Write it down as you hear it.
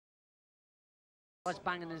Was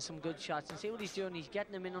banging in some good shots, and see what he's doing. He's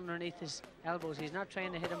getting him in underneath his elbows. He's not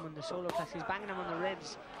trying to hit him on the solar plexus. He's banging him on the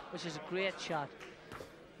ribs, which is a great shot.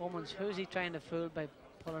 Bowman's, who's he trying to fool by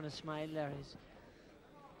pulling a smile there? He's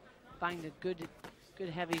banged a good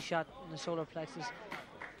heavy shot on the solar plexus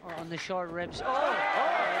or on the short ribs. Oh, right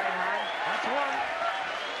hand. That's one.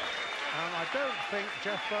 I don't think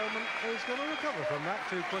Jeff Bowman is going to recover from that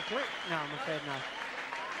too quickly. No, I'm afraid not.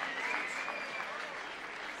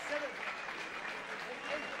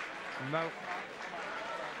 No.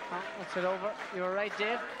 Oh, that's it over. You were right,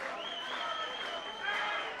 Dave.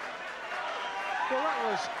 Well, that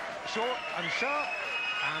was short and sharp,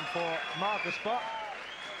 and for Markus Bott,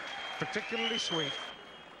 particularly sweet.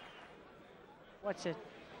 What's it?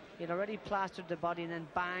 He'd already plastered the body, and then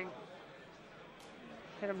bang.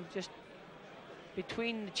 Hit him just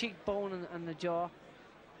between the cheekbone and the jaw.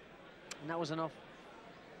 And that was enough.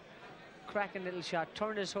 Cracking little shot.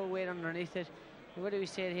 Turned his whole weight underneath it. And where do we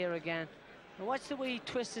see it here again? And watch the way he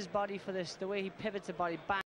twists his body for this, the way he pivots the body back.